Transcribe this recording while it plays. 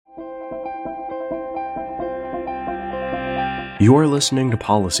You're listening to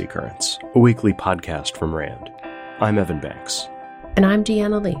Policy Currents, a weekly podcast from RAND. I'm Evan Banks. And I'm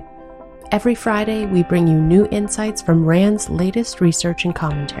Deanna Lee. Every Friday, we bring you new insights from RAND's latest research and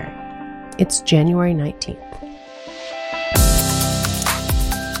commentary. It's January 19th.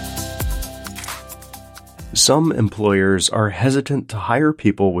 Some employers are hesitant to hire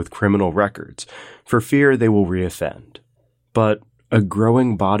people with criminal records for fear they will reoffend. But a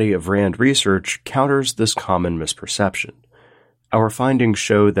growing body of RAND research counters this common misperception. Our findings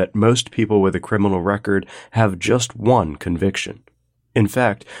show that most people with a criminal record have just one conviction. In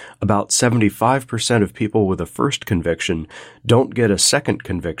fact, about 75% of people with a first conviction don't get a second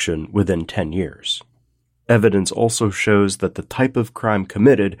conviction within 10 years. Evidence also shows that the type of crime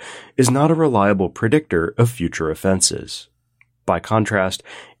committed is not a reliable predictor of future offenses. By contrast,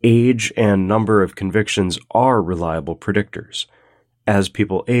 age and number of convictions are reliable predictors. As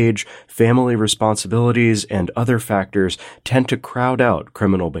people age, family responsibilities and other factors tend to crowd out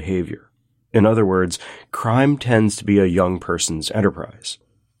criminal behavior. In other words, crime tends to be a young person's enterprise.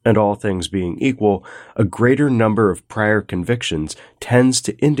 And all things being equal, a greater number of prior convictions tends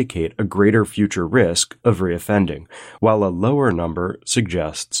to indicate a greater future risk of reoffending, while a lower number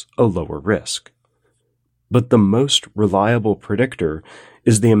suggests a lower risk. But the most reliable predictor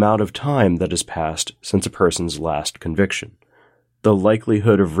is the amount of time that has passed since a person's last conviction. The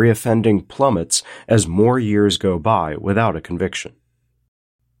likelihood of reoffending plummets as more years go by without a conviction.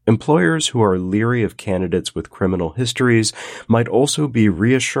 Employers who are leery of candidates with criminal histories might also be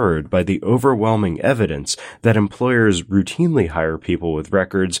reassured by the overwhelming evidence that employers routinely hire people with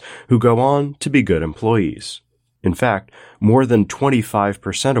records who go on to be good employees. In fact, more than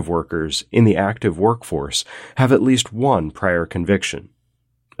 25% of workers in the active workforce have at least one prior conviction.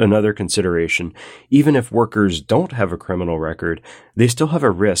 Another consideration, even if workers don't have a criminal record, they still have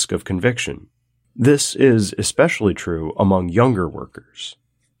a risk of conviction. This is especially true among younger workers.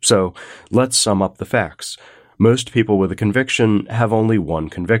 So, let's sum up the facts. Most people with a conviction have only one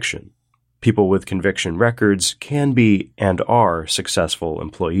conviction. People with conviction records can be and are successful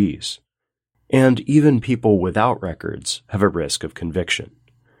employees. And even people without records have a risk of conviction.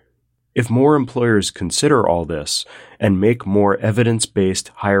 If more employers consider all this and make more evidence-based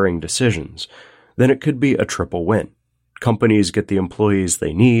hiring decisions, then it could be a triple win. Companies get the employees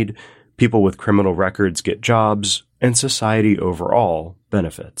they need, people with criminal records get jobs, and society overall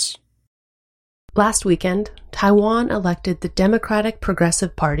benefits. Last weekend, Taiwan elected the Democratic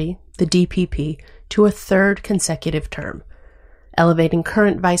Progressive Party, the DPP, to a third consecutive term, elevating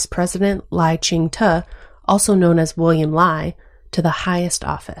current Vice President Lai Ching-te, also known as William Lai, to the highest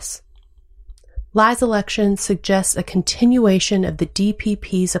office. Lai's election suggests a continuation of the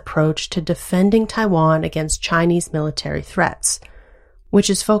DPP's approach to defending Taiwan against Chinese military threats, which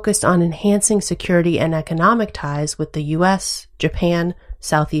is focused on enhancing security and economic ties with the U.S., Japan,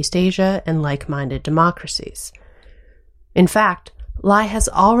 Southeast Asia, and like-minded democracies. In fact, Lai has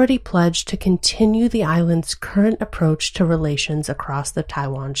already pledged to continue the island's current approach to relations across the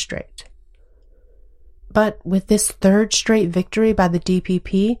Taiwan Strait. But with this third straight victory by the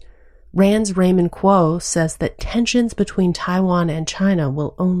DPP, RAND's Raymond Kuo says that tensions between Taiwan and China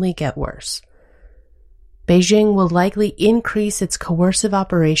will only get worse. Beijing will likely increase its coercive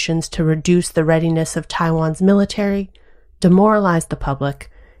operations to reduce the readiness of Taiwan's military, demoralize the public,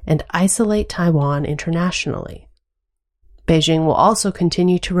 and isolate Taiwan internationally. Beijing will also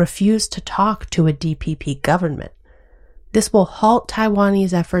continue to refuse to talk to a DPP government. This will halt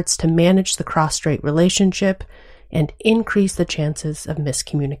Taiwanese efforts to manage the cross-strait relationship and increase the chances of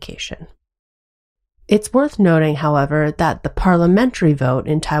miscommunication. It's worth noting, however, that the parliamentary vote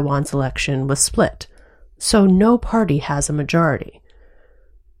in Taiwan's election was split, so no party has a majority.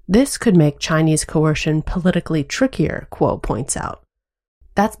 This could make Chinese coercion politically trickier, Kuo points out.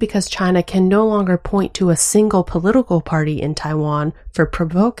 That's because China can no longer point to a single political party in Taiwan for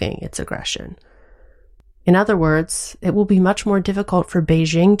provoking its aggression. In other words, it will be much more difficult for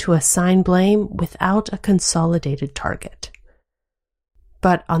Beijing to assign blame without a consolidated target.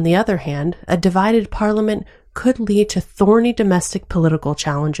 But on the other hand, a divided parliament could lead to thorny domestic political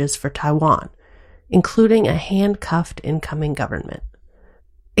challenges for Taiwan, including a handcuffed incoming government.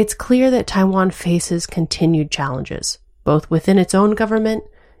 It's clear that Taiwan faces continued challenges, both within its own government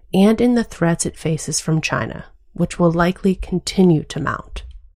and in the threats it faces from China, which will likely continue to mount.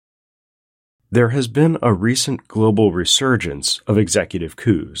 There has been a recent global resurgence of executive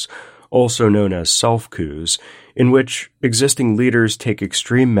coups, also known as self-coups, in which existing leaders take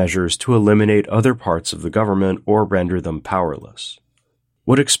extreme measures to eliminate other parts of the government or render them powerless.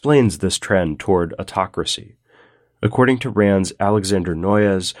 What explains this trend toward autocracy? According to RAND's Alexander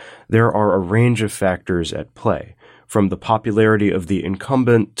Noyes, there are a range of factors at play. from the popularity of the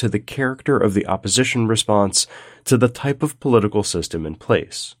incumbent to the character of the opposition response to the type of political system in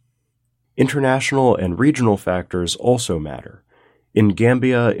place. International and regional factors also matter. In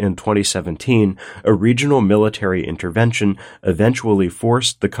Gambia in 2017, a regional military intervention eventually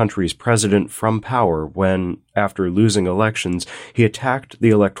forced the country's president from power when, after losing elections, he attacked the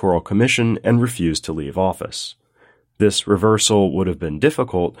Electoral Commission and refused to leave office. This reversal would have been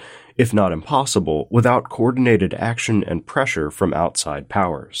difficult, if not impossible, without coordinated action and pressure from outside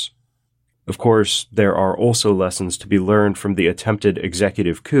powers. Of course, there are also lessons to be learned from the attempted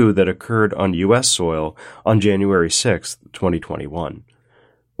executive coup that occurred on U.S. soil on January 6, 2021.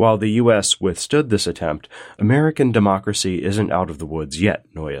 While the U.S. withstood this attempt, American democracy isn't out of the woods yet,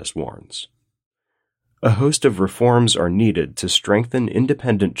 Noyes warns. A host of reforms are needed to strengthen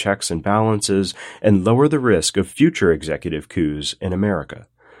independent checks and balances and lower the risk of future executive coups in America.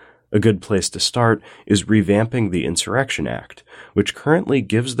 A good place to start is revamping the Insurrection Act, which currently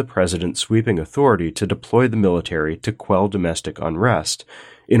gives the president sweeping authority to deploy the military to quell domestic unrest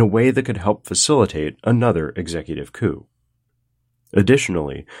in a way that could help facilitate another executive coup.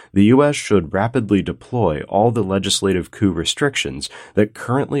 Additionally, the U.S. should rapidly deploy all the legislative coup restrictions that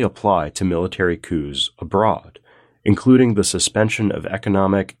currently apply to military coups abroad, including the suspension of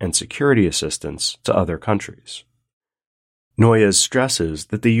economic and security assistance to other countries. Noyes stresses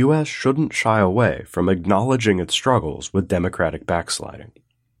that the U.S. shouldn't shy away from acknowledging its struggles with democratic backsliding.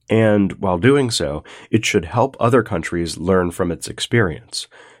 And, while doing so, it should help other countries learn from its experience,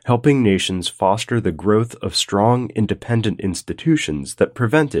 helping nations foster the growth of strong, independent institutions that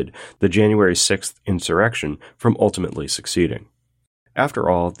prevented the January 6th insurrection from ultimately succeeding. After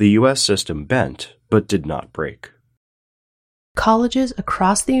all, the U.S. system bent, but did not break. Colleges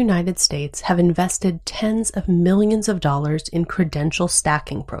across the United States have invested tens of millions of dollars in credential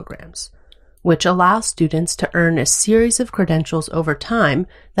stacking programs, which allow students to earn a series of credentials over time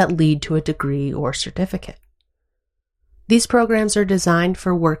that lead to a degree or certificate. These programs are designed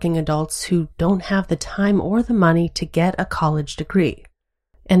for working adults who don't have the time or the money to get a college degree,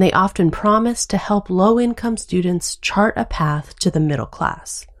 and they often promise to help low-income students chart a path to the middle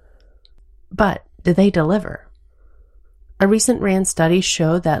class. But do they deliver? A recent RAND study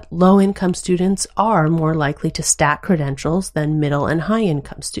showed that low-income students are more likely to stack credentials than middle and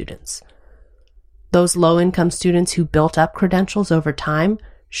high-income students. Those low-income students who built up credentials over time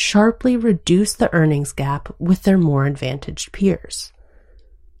sharply reduced the earnings gap with their more advantaged peers.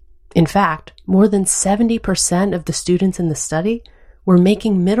 In fact, more than 70% of the students in the study were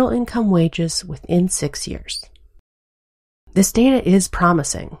making middle-income wages within 6 years. This data is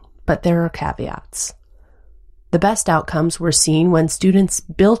promising, but there are caveats. The best outcomes were seen when students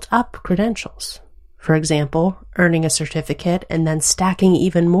built up credentials. For example, earning a certificate and then stacking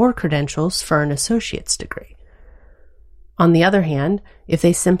even more credentials for an associate's degree. On the other hand, if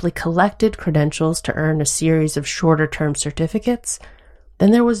they simply collected credentials to earn a series of shorter-term certificates,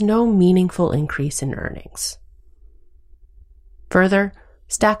 then there was no meaningful increase in earnings. Further,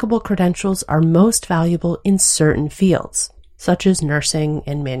 stackable credentials are most valuable in certain fields, such as nursing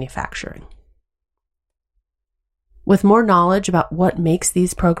and manufacturing. With more knowledge about what makes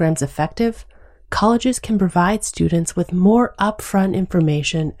these programs effective, colleges can provide students with more upfront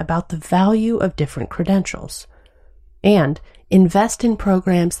information about the value of different credentials, and invest in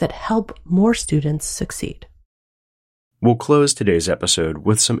programs that help more students succeed. We'll close today's episode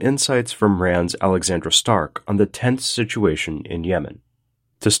with some insights from RAND's Alexandra Stark on the tense situation in Yemen.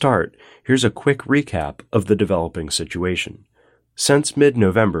 To start, here's a quick recap of the developing situation. Since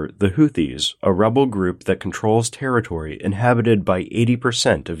mid-November, the Houthis, a rebel group that controls territory inhabited by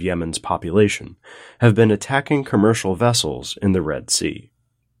 80% of Yemen's population, have been attacking commercial vessels in the Red Sea.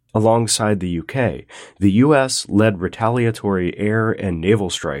 Alongside the UK, the US led retaliatory air and naval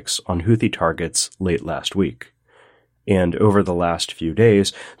strikes on Houthi targets late last week. And over the last few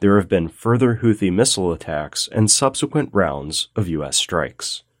days, there have been further Houthi missile attacks and subsequent rounds of US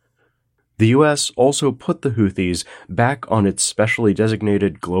strikes. The U.S. also put the Houthis back on its specially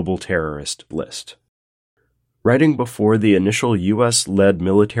designated global terrorist list. Writing before the initial U.S.-led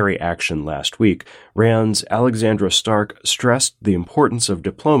military action last week, RAND's Alexandra Stark stressed the importance of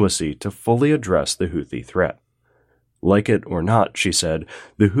diplomacy to fully address the Houthi threat. Like it or not, she said,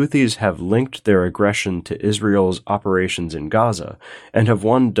 the Houthis have linked their aggression to Israel's operations in Gaza and have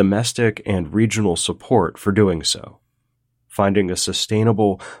won domestic and regional support for doing so. Finding a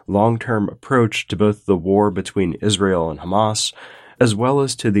sustainable, long-term approach to both the war between Israel and Hamas, as well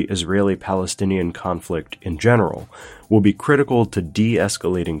as to the Israeli-Palestinian conflict in general, will be critical to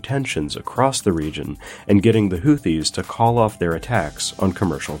de-escalating tensions across the region and getting the Houthis to call off their attacks on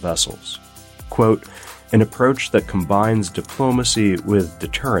commercial vessels. Quote, An approach that combines diplomacy with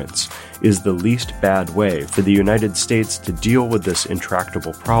deterrence is the least bad way for the United States to deal with this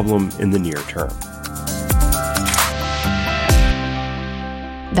intractable problem in the near term.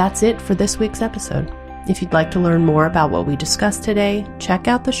 That's it for this week's episode. If you'd like to learn more about what we discussed today, check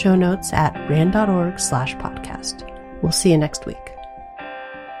out the show notes at rand.org/podcast. We'll see you next week.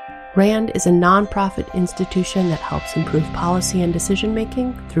 RAND is a nonprofit institution that helps improve policy and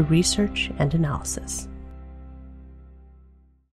decision-making through research and analysis.